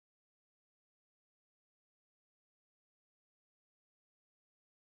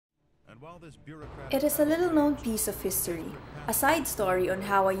It is a little-known piece of history, a side story on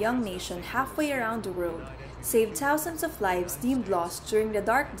how a young nation halfway around the world saved thousands of lives deemed lost during the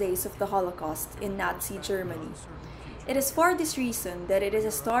dark days of the Holocaust in Nazi Germany. It is for this reason that it is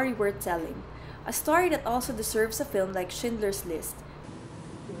a story worth telling, a story that also deserves a film like Schindler's List.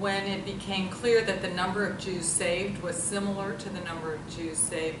 When it became clear that the number of Jews saved was similar to the number of Jews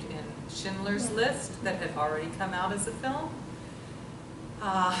saved in Schindler's List that had already come out as a film,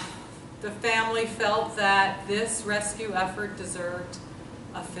 the family felt that this rescue effort deserved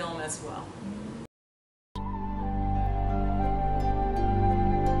a film as well.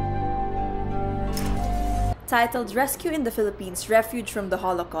 Titled Rescue in the Philippines, Refuge from the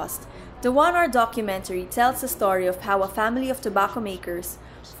Holocaust, the one-hour documentary tells the story of how a family of tobacco makers,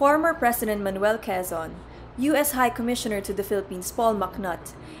 former President Manuel Quezon, U.S. High Commissioner to the Philippines Paul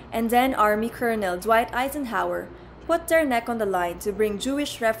McNutt, and then Army Colonel Dwight Eisenhower put their neck on the line to bring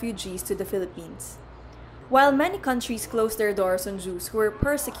Jewish refugees to the Philippines. While many countries closed their doors on Jews who were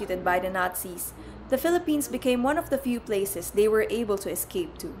persecuted by the Nazis, the Philippines became one of the few places they were able to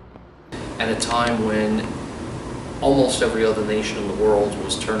escape to. At a time when almost every other nation in the world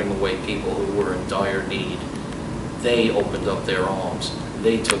was turning away people who were in dire need, they opened up their arms.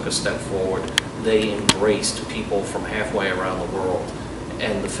 They took a step forward. They embraced people from halfway around the world,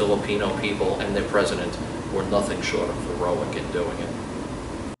 and the Filipino people and their president were nothing short of heroic in doing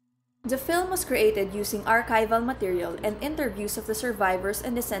it. The film was created using archival material and interviews of the survivors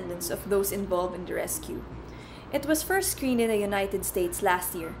and descendants of those involved in the rescue. It was first screened in the United States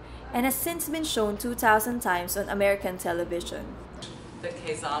last year and has since been shown 2,000 times on American television. That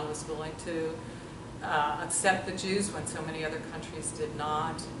Quezon was willing to accept the Jews when so many other countries did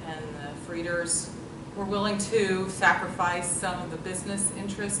not, and the Frieders were willing to sacrifice some of the business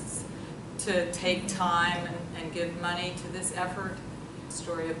interests to take time and give money to this effort. A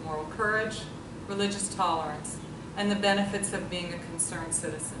story of moral courage, religious tolerance, and the benefits of being a concerned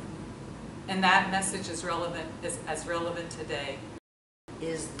citizen. And that message is as relevant today.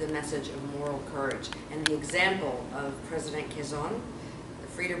 Is the message of moral courage. And the example of President Quezon, the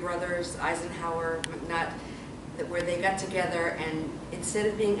Frieder brothers, Eisenhower, McNutt, where they got together and instead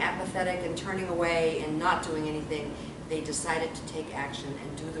of being apathetic and turning away and not doing anything, they decided to take action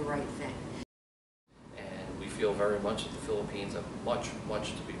and do the right thing. And we feel very much that the Philippines have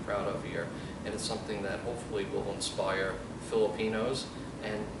much to be proud of here, and it's something that hopefully will inspire Filipinos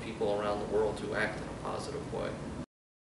and people around the world to act in a positive way.